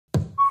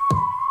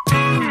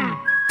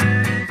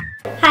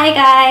Hi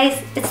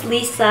guys, it's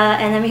Lisa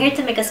and I'm here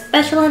to make a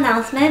special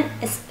announcement,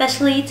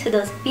 especially to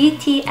those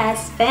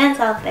BTS fans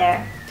out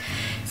there.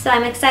 So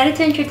I'm excited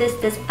to introduce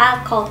this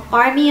app called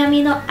ARMY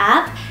Amino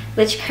app,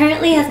 which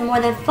currently has more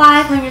than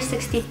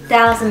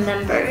 560,000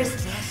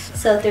 members.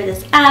 So through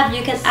this app,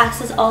 you can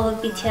access all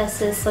of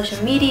BTS's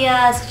social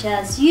media such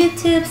as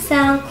YouTube,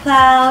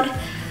 SoundCloud,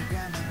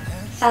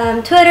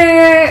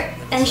 Twitter,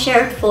 and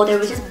shared folder,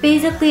 which is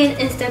basically an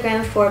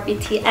Instagram for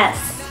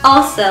BTS.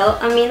 Also,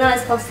 Amino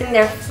is hosting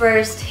their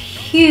first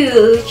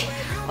huge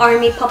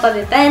ARMY pop-up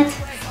event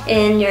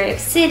in New York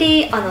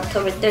City on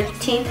October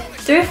 13th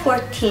through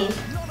 14th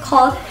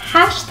called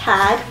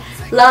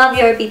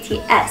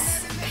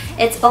 #LoveYourBTS.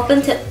 It's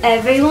open to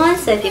everyone,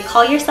 so if you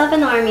call yourself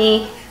an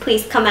ARMY,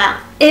 please come out.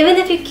 Even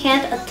if you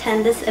can't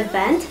attend this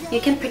event, you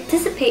can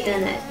participate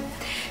in it.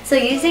 So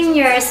using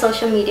your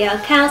social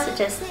media accounts such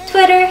as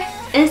Twitter,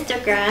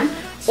 Instagram,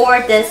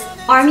 or this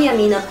ARMY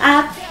Amino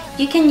app,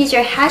 you can use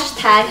your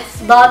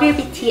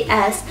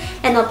 #LoveYourBTS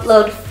and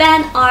upload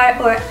fan art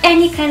or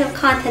any kind of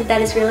content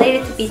that is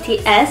related to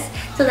BTS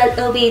so that it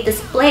will be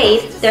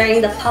displayed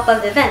during the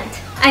pop-up event.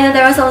 I know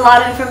there was a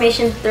lot of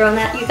information thrown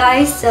at you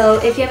guys, so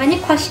if you have any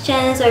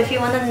questions or if you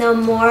want to know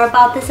more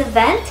about this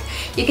event,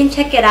 you can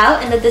check it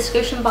out in the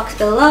description box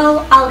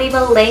below. I'll leave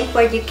a link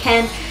where you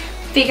can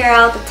figure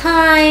out the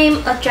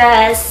time,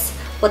 address,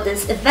 what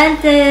this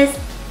event is,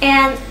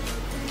 and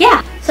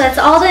yeah. So that's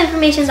all the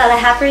information that I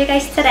have for you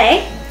guys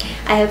today.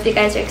 I hope you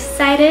guys are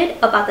excited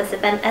about this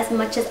event as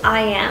much as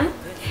I am.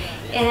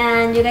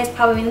 And you guys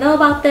probably know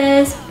about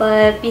this,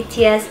 but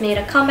BTS made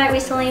a comeback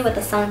recently with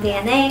the song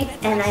DNA,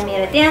 and I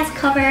made a dance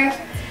cover of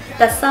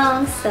the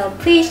song, so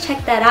please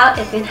check that out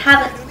if you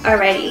haven't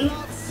already.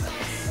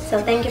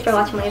 So thank you for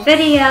watching my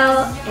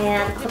video,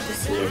 and hope to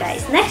see you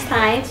guys next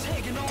time.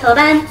 Till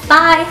then,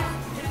 bye!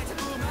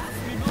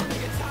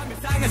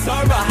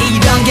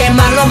 이런 게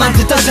말로만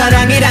듣던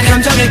사랑이란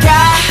감정일까?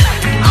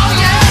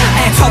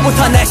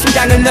 애초부터 내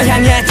심장은 널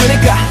향해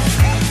두니까